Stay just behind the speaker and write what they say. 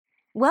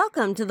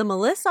Welcome to the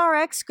Melissa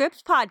RX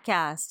Scripts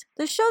podcast,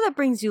 the show that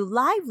brings you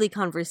lively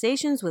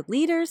conversations with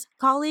leaders,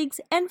 colleagues,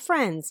 and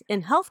friends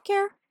in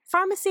healthcare,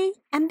 pharmacy,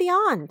 and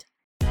beyond.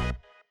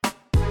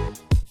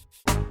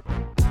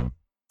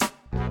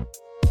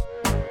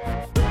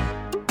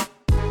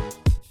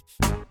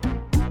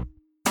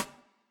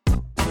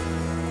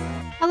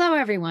 Hello,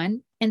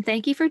 everyone, and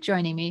thank you for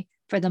joining me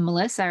for the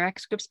Melissa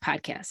RX Scripts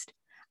podcast.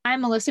 I'm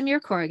Melissa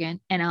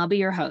Muir-Corrigan, and I'll be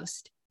your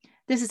host.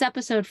 This is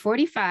episode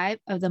 45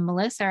 of the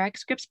Melissa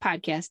RX Scripts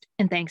podcast,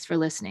 and thanks for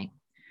listening.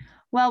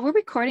 Well, we're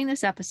recording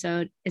this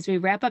episode as we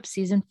wrap up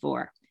season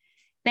 4.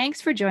 Thanks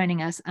for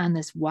joining us on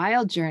this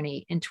wild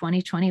journey in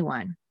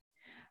 2021.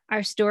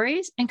 Our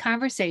stories and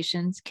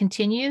conversations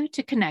continue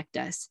to connect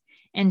us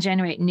and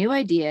generate new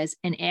ideas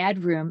and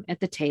add room at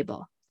the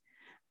table.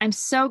 I'm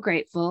so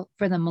grateful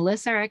for the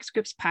Melissa RX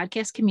Scripts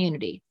podcast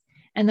community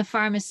and the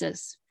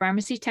pharmacists,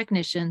 pharmacy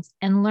technicians,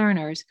 and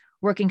learners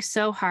working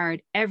so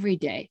hard every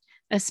day,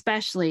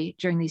 especially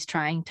during these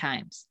trying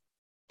times.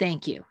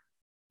 Thank you.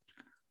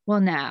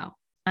 Well, now,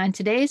 on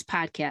today's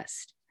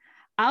podcast,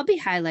 I'll be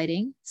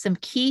highlighting some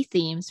key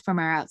themes from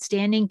our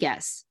outstanding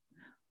guests,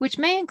 which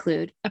may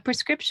include a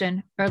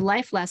prescription or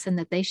life lesson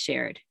that they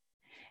shared.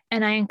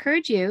 And I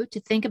encourage you to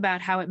think about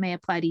how it may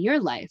apply to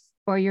your life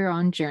or your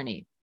own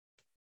journey.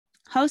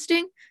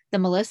 Hosting the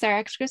Melissa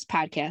RX Scripts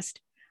podcast,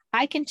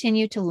 I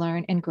continue to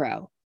learn and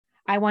grow.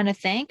 I want to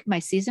thank my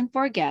season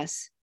 4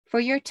 guests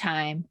for your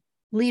time,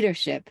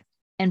 leadership,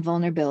 and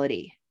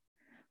vulnerability.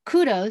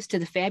 Kudos to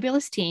the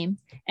fabulous team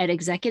at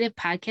Executive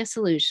Podcast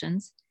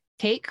Solutions,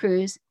 Kate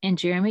Cruz and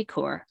Jeremy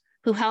Core,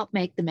 who helped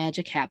make the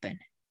magic happen.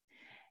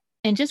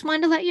 And just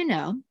wanted to let you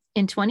know,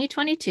 in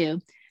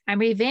 2022, I'm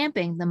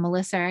revamping the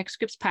Melissa RX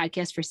Scripts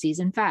podcast for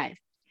season 5.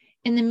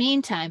 In the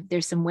meantime,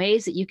 there's some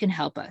ways that you can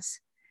help us.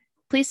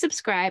 Please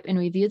subscribe and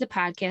review the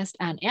podcast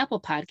on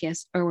Apple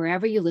Podcasts or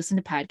wherever you listen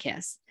to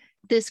podcasts.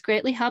 This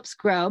greatly helps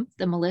grow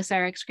the Melissa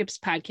RX Scripts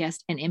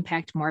podcast and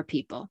impact more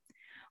people.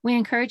 We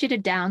encourage you to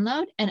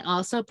download and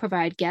also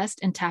provide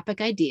guest and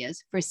topic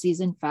ideas for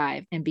season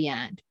 5 and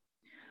beyond.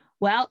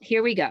 Well,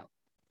 here we go.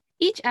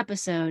 Each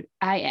episode,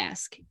 I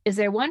ask, is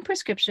there one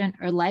prescription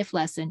or life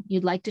lesson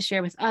you'd like to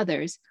share with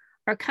others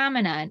or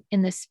comment on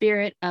in the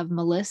spirit of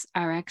Melissa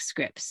RX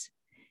Scripts?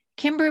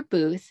 Kimber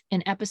Booth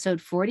in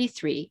episode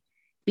 43,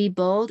 Be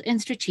Bold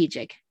and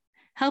Strategic,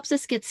 helps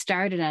us get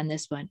started on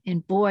this one.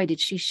 And boy, did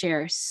she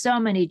share so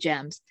many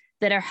gems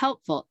that are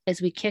helpful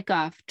as we kick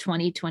off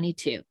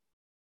 2022.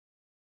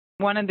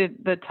 One of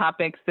the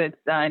topics that's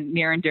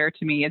near and dear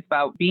to me is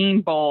about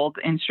being bold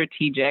and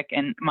strategic.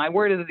 And my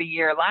word of the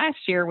year last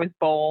year was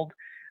bold.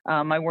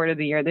 My word of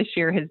the year this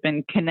year has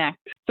been connect.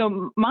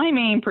 So my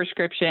main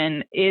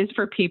prescription is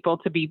for people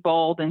to be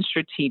bold and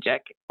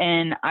strategic.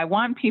 And I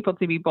want people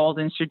to be bold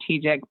and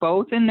strategic,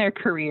 both in their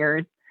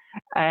careers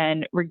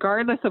and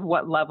regardless of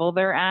what level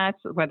they're at,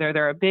 whether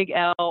they're a big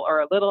L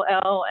or a little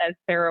L, as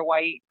Sarah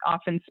White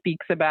often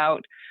speaks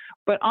about,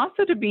 but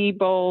also to be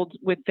bold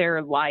with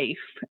their life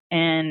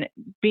and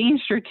being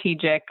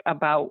strategic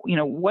about,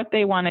 what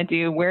they want to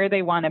do, where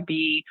they want to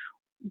be,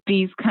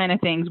 these kind of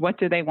things. What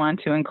do they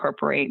want to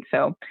incorporate?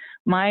 So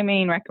my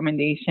main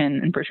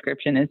recommendation and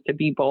prescription is to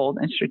be bold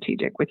and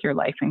strategic with your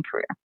life and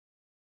career.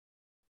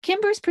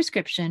 Kimber's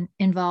prescription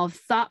involved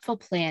thoughtful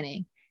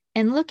planning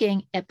and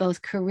looking at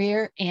both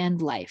career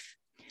and life.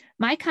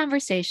 My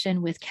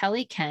conversation with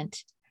Kelly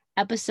Kent,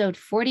 episode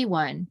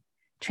 41,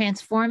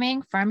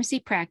 Transforming Pharmacy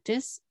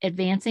Practice,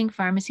 Advancing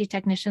Pharmacy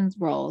Technicians'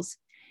 Roles,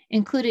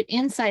 included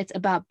insights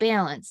about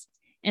balance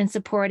and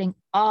supporting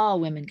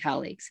all women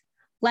colleagues.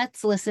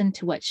 Let's listen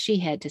to what she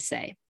had to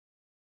say.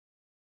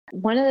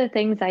 One of the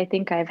things I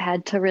think I've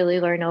had to really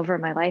learn over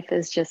my life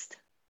is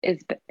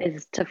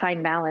to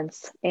find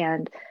balance.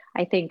 And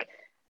I think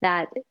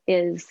that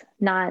is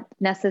not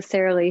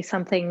necessarily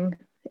something,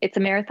 it's a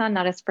marathon,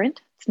 not a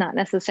sprint. It's not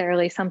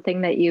necessarily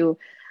something that you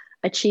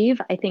achieve.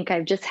 I think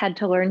I've just had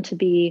to learn to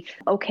be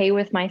okay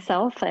with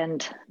myself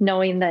and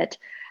knowing that,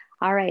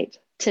 all right,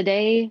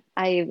 today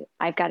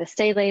I've got to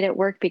stay late at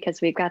work because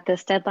we've got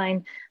this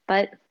deadline.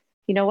 But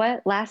you know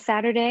what? Last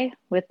Saturday,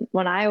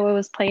 when Iowa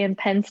was playing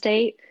Penn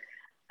State,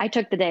 I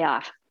took the day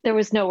off. There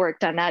was no work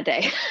done that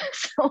day.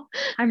 So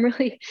I'm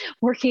really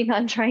working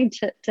on trying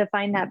to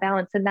find that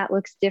balance, and that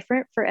looks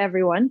different for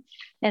everyone.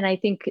 And I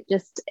think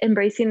just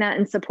embracing that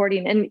and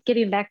supporting and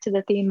getting back to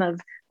the theme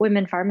of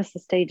Women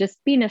Pharmacists Day, just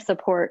being a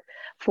support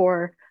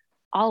for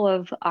all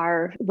of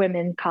our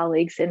women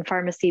colleagues in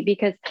pharmacy,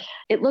 because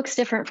it looks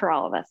different for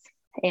all of us.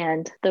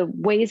 And the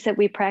ways that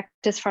we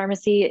practice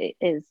pharmacy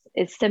is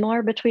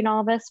similar between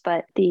all of us,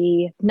 but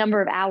the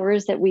number of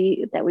hours that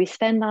we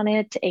spend on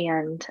it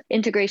and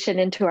integration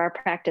into our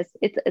practice,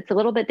 it's a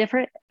little bit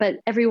different, but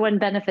everyone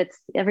benefits,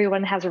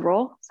 everyone has a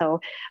role.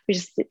 So we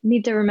just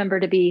need to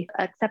remember to be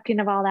accepting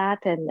of all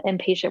that and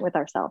patient with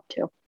ourselves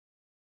too.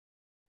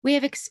 We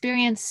have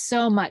experienced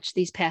so much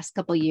these past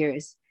couple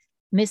years,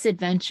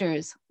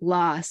 misadventures,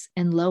 loss,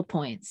 and low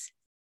points.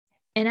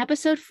 In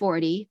episode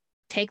 40,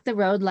 Take the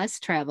Road Less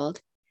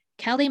Traveled,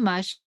 Kelly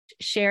Mush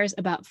shares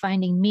about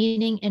finding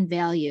meaning and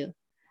value,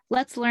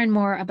 Let's learn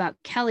more about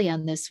Kelly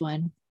on this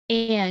one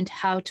and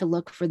how to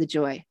look for the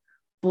joy.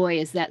 Boy,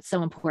 is that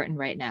so important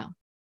right now.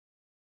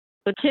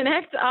 So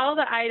connect all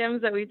the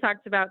items that we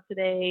talked about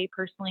today,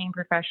 personally and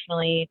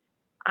professionally.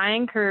 I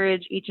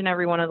encourage each and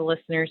every one of the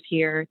listeners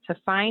here to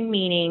find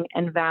meaning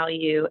and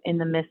value in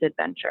the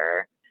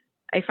misadventure.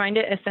 I find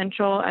it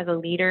essential as a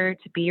leader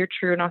to be your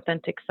true and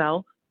authentic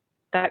self.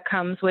 That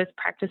comes with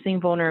practicing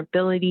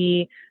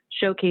vulnerability,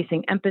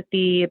 showcasing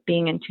empathy,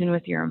 being in tune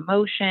with your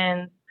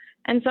emotions,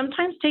 and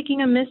sometimes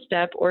taking a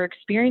misstep or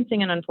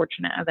experiencing an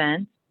unfortunate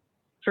event.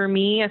 For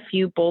me, a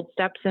few bold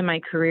steps in my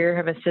career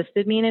have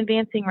assisted me in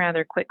advancing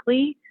rather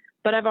quickly,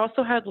 but I've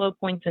also had low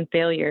points and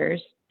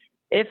failures.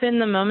 If in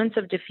the moments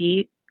of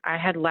defeat, I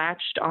had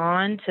latched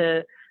on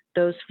to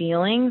those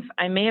feelings,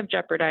 I may have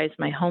jeopardized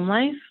my home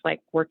life, like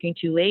working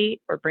too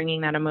late or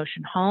bringing that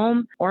emotion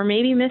home, or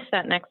maybe missed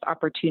that next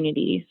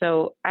opportunity.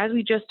 So as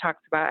we just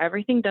talked about,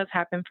 everything does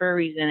happen for a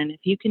reason. And if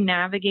you can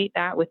navigate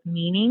that with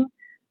meaning,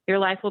 your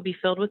life will be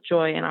filled with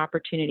joy and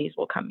opportunities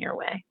will come your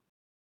way.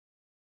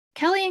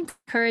 Kelly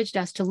encouraged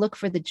us to look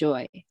for the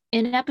joy.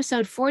 In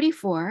episode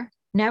 44,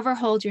 Never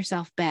Hold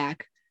Yourself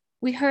Back,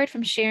 we heard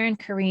from Sharon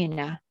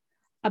Karina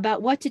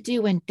about what to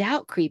do when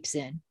doubt creeps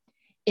in.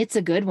 It's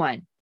a good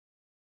one.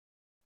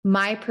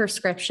 My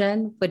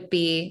prescription would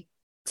be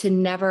to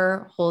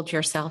never hold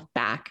yourself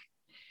back.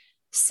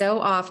 So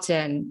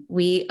often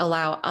we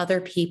allow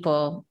other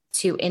people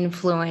to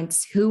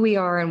influence who we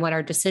are and what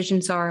our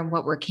decisions are and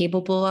what we're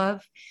capable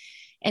of.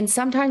 And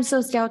sometimes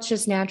those doubts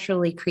just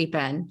naturally creep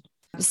in.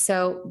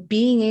 So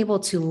being able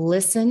to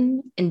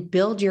listen and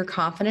build your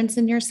confidence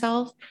in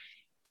yourself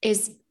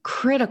is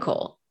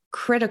critical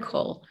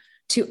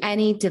to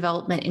any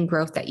development and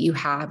growth that you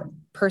have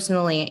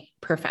personally,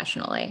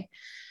 professionally.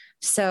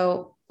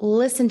 So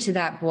listen to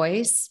that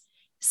voice.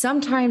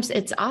 Sometimes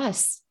it's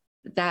us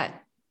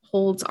that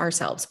holds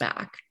ourselves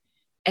back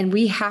and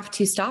we have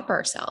to stop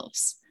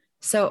ourselves.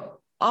 So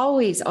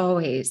always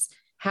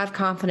have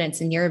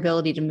confidence in your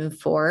ability to move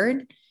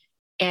forward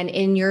and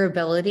in your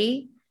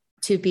ability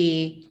to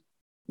be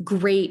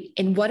great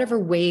in whatever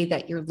way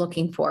that you're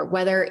looking for,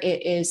 whether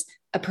it is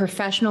a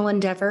professional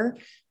endeavor,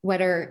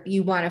 whether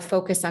you want to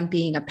focus on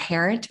being a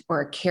parent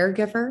or a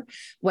caregiver,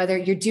 whether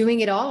you're doing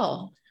it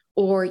all,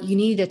 or you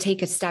need to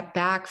take a step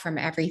back from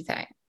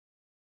everything.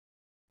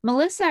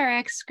 Melissa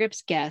RX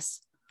Scripts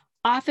guests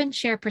often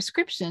share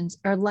prescriptions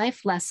or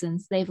life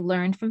lessons they've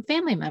learned from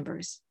family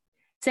members.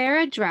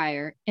 Sarah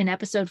Dreyer, in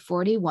episode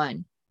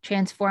 41,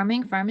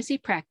 Transforming Pharmacy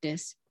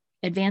Practice,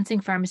 Advancing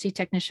Pharmacy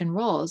Technician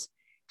Roles,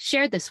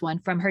 shared this one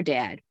from her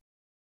dad.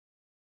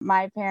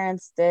 My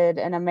parents did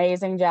an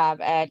amazing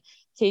job at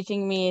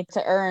teaching me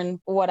to earn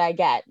what I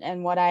get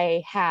and what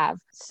I have.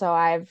 So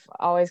I've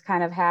always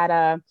kind of had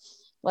a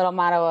little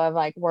motto of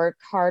like, work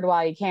hard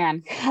while you can,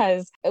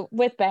 because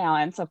with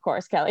balance, of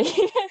course, Kelly.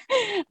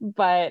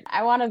 But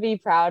I want to be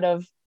proud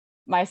of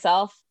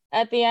myself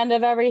at the end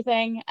of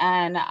everything.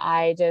 And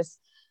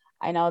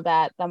I know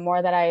that the more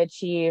that I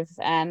achieve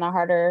and the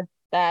harder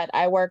that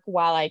I work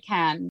while I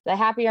can, the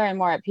happier and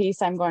more at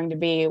peace I'm going to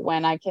be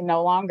when I can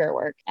no longer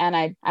work. And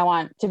I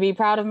want to be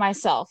proud of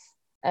myself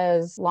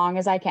as long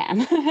as I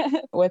can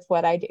with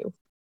what I do.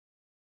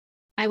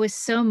 I was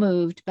so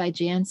moved by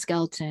Jan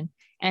Skelton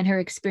and her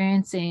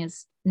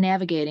experiences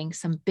navigating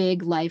some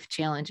big life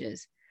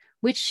challenges,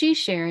 which she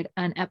shared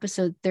on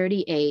episode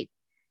 38,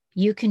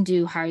 You Can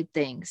Do Hard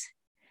Things.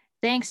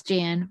 Thanks,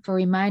 Jan, for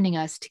reminding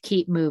us to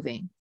keep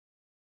moving.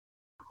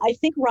 I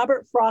think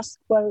Robert Frost's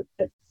quote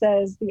that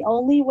says, "The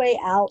only way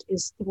out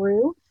is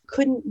through,"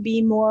 couldn't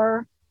be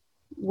more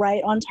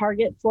right on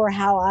target for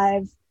how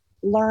I've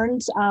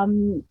learned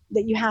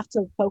that you have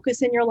to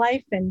focus in your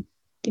life. And,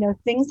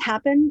 things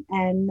happen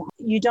and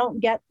you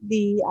don't get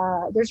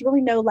there's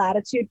really no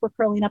latitude for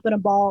curling up in a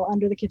ball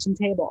under the kitchen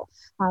table.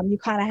 You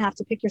kind of have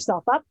to pick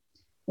yourself up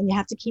and you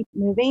have to keep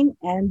moving.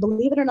 And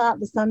believe it or not,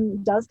 the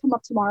sun does come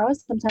up tomorrow.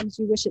 Sometimes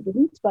you wish it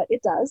didn't, but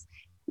it does.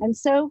 And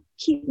so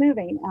keep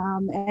moving.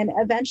 And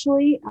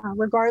eventually,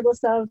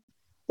 regardless of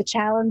the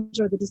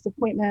challenge or the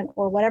disappointment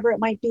or whatever it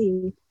might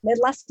be, it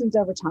lessens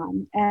over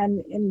time.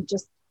 And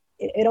just,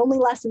 it only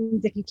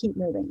lessens if you keep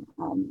moving.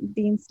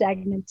 Being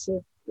stagnant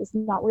is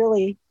not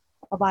really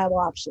a viable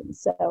option.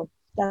 So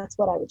that's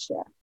what I would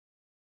share.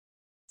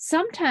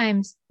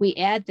 Sometimes we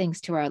add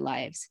things to our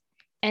lives,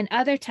 and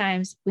other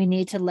times we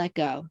need to let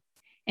go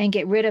and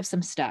get rid of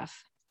some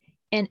stuff.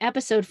 In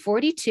episode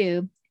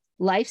 42,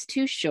 Life's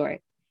Too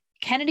Short,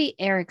 Kennedy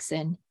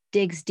Erickson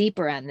digs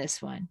deeper on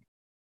this one.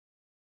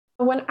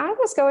 When I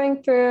was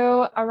going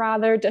through a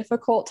rather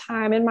difficult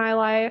time in my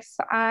life,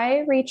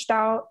 I reached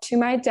out to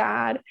my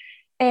dad,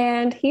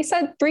 and he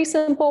said 3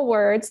 simple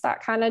words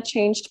that kind of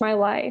changed my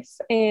life.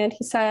 And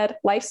he said,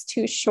 "Life's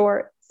too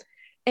short."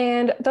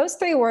 And those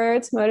 3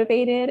 words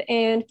motivated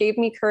and gave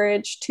me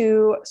courage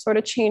to sort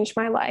of change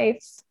my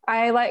life.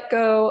 I let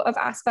go of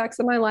aspects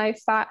of my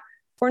life that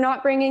were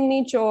not bringing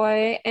me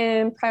joy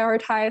and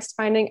prioritized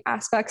finding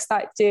aspects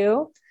that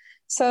do.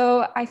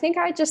 So I think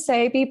I'd just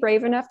say be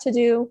brave enough to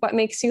do what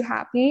makes you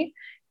happy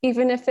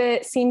even if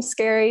it seems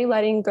scary,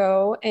 letting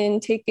go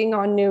and taking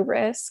on new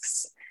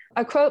risks.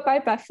 A quote by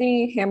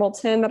Bethany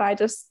Hamilton that I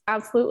just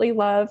absolutely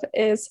love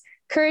is,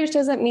 "Courage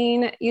doesn't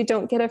mean you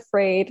don't get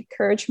afraid.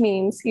 Courage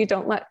means you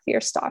don't let fear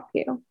stop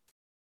you."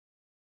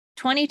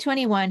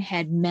 2021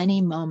 had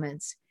many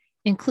moments,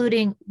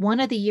 including one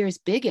of the year's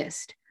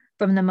biggest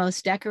from the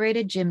most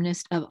decorated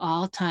gymnast of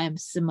all time,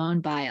 Simone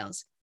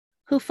Biles,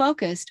 who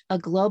focused a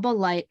global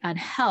light on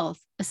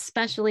health,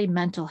 especially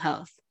mental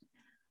health.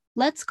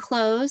 Let's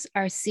close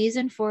our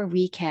season 4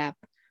 recap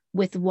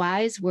with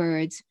wise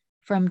words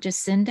from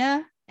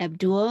Jacinda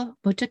Abdul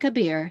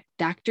Mutakabir,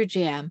 Dr.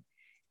 Jam,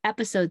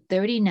 episode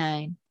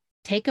 39,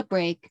 Take a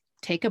Break,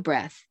 Take a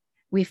Breath,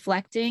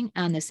 reflecting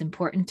on this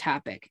important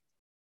topic.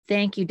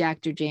 Thank you,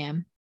 Dr.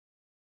 Jam.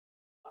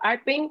 I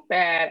think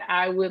that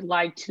I would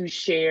like to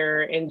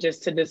share and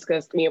just to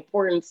discuss the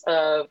importance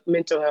of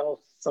mental health.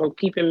 So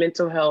keeping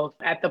mental health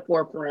at the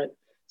forefront.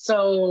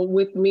 So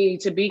with me,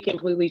 to be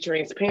completely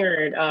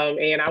transparent,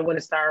 and I want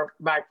to start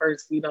by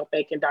first,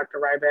 thanking Dr.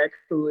 Ryback,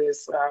 who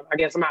is, I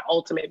guess, my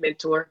ultimate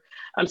mentor.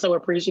 I'm so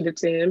appreciative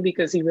to him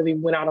because he really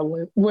went out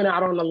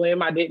on a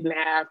limb. I didn't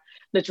have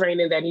the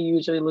training that he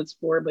usually looks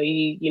for, but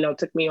he,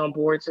 took me on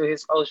board to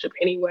his fellowship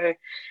anyway,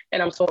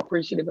 and I'm so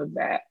appreciative of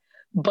that.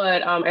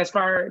 But as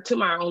far to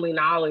my only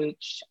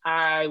knowledge,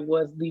 I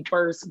was the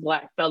first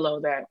Black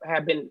fellow that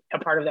had been a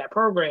part of that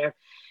program.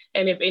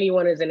 And if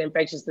anyone is in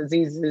infectious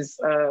diseases,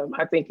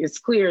 I think it's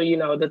clear,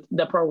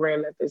 the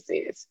program that this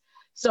is.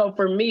 So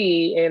for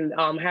me, and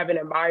having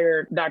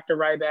admired Dr.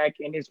 Ryback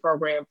and his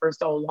program for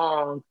so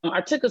long,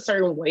 I took a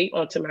certain weight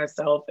onto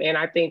myself. And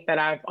I think that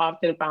I've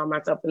often found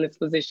myself in this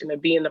position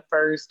of being the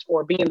first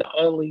or being the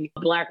only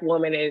Black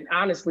woman and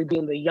honestly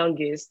being the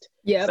youngest.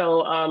 Yeah.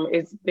 So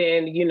it's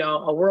been,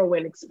 a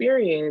whirlwind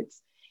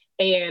experience.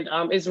 And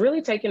it's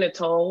really taken a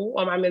toll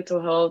on my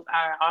mental health.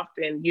 I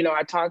often,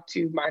 I talk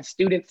to my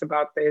students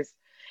about this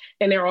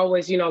and they're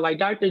always, like,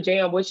 Dr.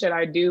 Jam, what should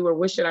I do? Or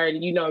what should I,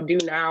 do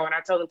now? And I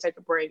tell them, take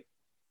a break.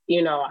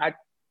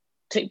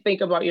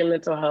 Think about your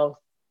mental health.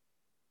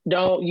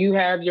 You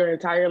have your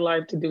entire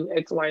life to do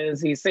X, Y, and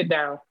Z. Sit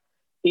down,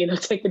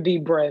 take a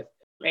deep breath.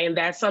 And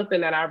that's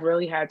something that I've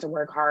really had to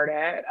work hard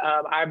at.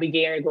 I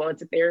began going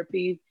to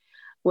therapy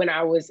when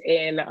I was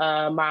in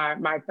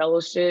my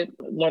fellowship.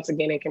 Once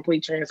again, in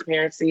complete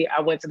transparency,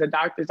 I went to the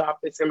doctor's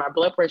office and my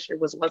blood pressure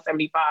was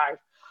 175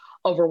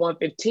 over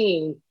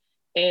 115.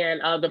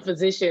 And the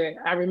physician,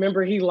 I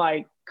remember he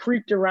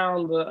creeped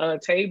around the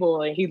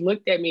table and he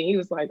looked at me and he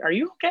was like, "Are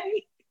you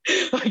okay?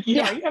 Are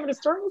you having a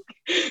stroke?"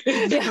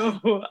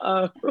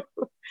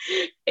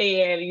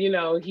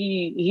 And,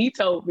 he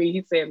told me,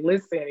 he said,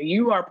 "Listen,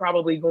 you are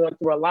probably going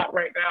through a lot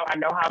right now. I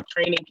know how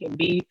training can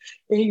be."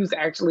 And he was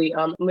actually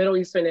Middle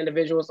Eastern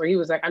individual. So he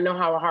was like, "I know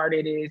how hard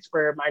it is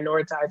for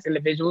minoritized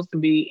individuals to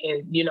be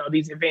in,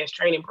 these advanced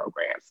training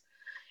programs."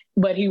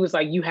 But he was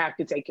like, "You have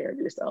to take care of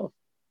yourself.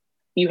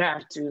 You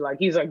have to."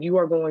 He's like, "You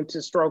are going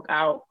to stroke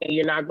out and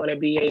you're not going to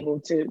be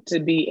able to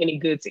be any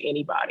good to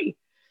anybody."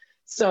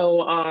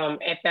 So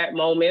at that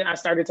moment, I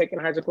started taking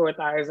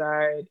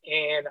hydrochlorothiazide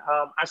and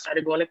I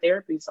started going to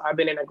therapy. So I've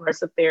been in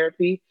aggressive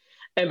therapy.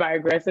 And by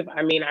aggressive,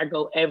 I mean, I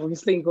go every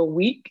single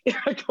week.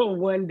 I go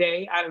one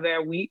day out of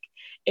that week.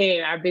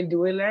 And I've been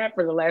doing that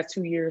for the last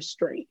 2 years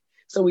straight.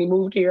 So we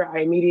moved here.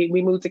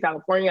 We moved to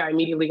California. I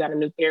immediately got a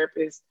new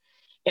therapist.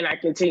 And I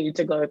continued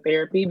to go to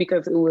therapy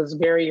because it was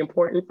very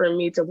important for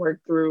me to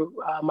work through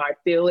my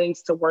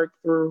feelings, to work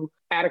through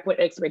adequate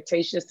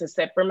expectations to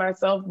set for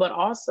myself. But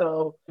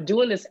also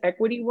doing this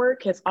equity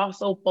work has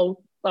also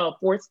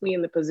forced me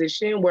in the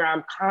position where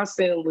I'm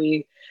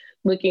constantly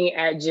looking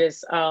at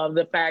just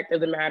the fact of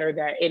the matter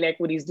that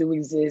inequities do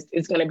exist.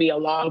 It's going to be a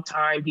long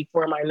time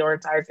before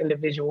minoritized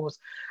individuals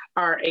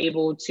are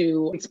able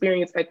to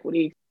experience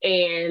equity.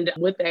 And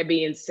with that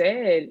being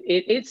said,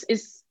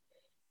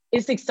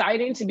 it's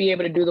exciting to be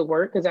able to do the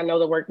work because I know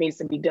the work needs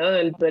to be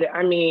done. But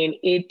I mean,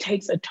 it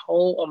takes a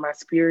toll on my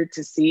spirit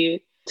to see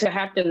it, to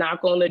have to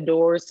knock on the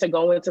doors, to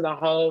go into the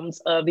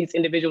homes of these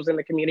individuals in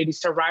the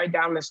communities, to ride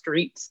down the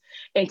streets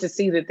and to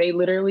see that they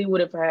literally would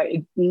have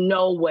had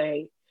no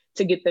way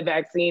to get the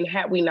vaccine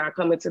had we not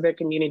come into their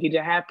community,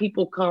 to have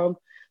people come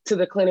to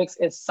the clinics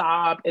and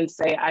sob and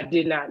say, "I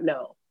did not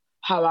know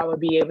how I would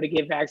be able to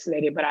get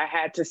vaccinated, but I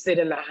had to sit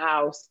in the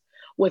house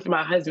with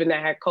my husband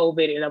that had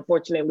COVID and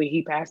unfortunately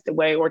he passed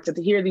away." Or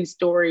to hear these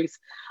stories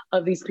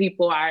of these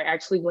people. I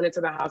actually went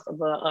into the house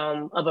of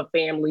a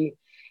family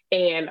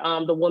and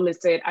the woman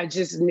said, "I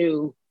just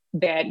knew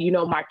that,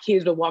 my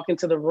kids would walk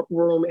into the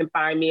room and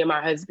find me and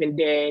my husband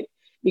dead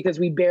because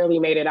we barely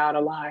made it out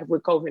alive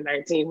with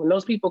COVID-19. When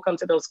those people come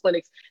to those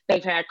clinics,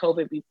 they've had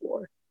COVID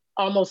before.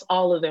 Almost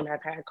all of them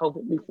have had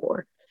COVID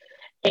before.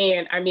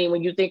 And I mean,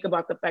 when you think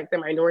about the fact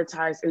that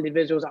minoritized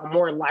individuals are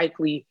more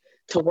likely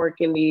to work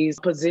in these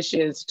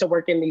positions, to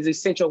work in these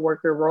essential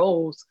worker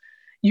roles,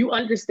 you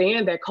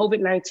understand that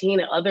COVID-19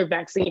 and other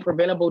vaccine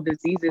preventable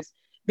diseases,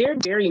 they're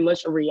very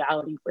much a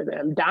reality for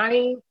them.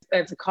 Dying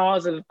as a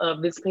cause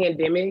of this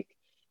pandemic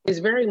is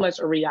very much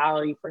a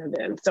reality for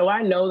them. So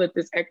I know that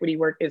this equity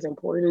work is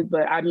important,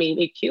 but I mean,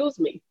 it kills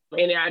me.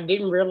 And I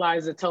didn't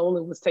realize the toll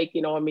it was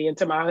taking on me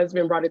until my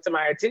husband brought it to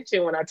my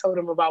attention when I told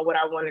him about what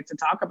I wanted to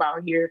talk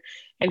about here.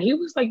 And he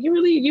was like,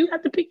 you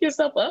have to pick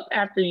yourself up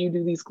after you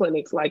do these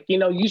clinics. Like,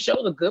 you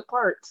show the good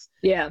parts.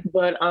 Yeah.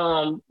 But,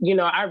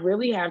 I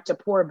really have to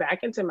pour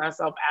back into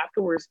myself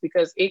afterwards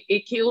because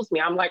it kills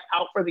me. I'm like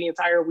out for the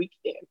entire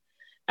weekend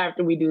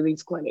after we do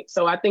these clinics.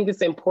 So I think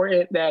it's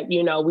important that,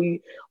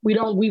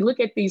 we look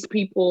at these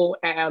people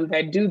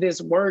that do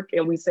this work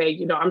and we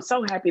say, I'm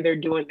so happy they're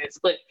doing this,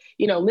 but,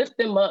 lift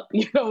them up,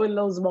 in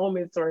those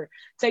moments, or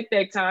take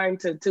that time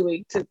to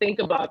think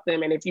about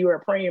them. And if you're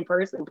a praying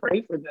person,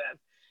 pray for them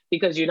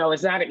because,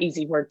 it's not an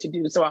easy work to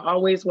do. So I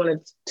always want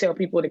to tell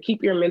people to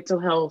keep your mental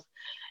health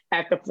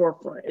at the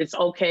forefront. It's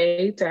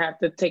okay to have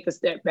to take a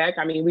step back.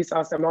 I mean, we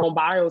saw Simone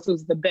Biles,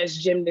 who's the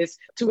best gymnast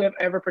to have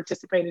ever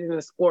participated in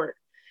a sport.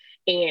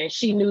 And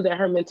she knew that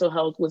her mental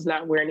health was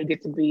not where it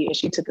needed to be, and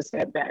she took a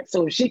step back.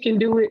 So if she can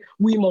do it,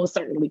 we most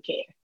certainly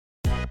can.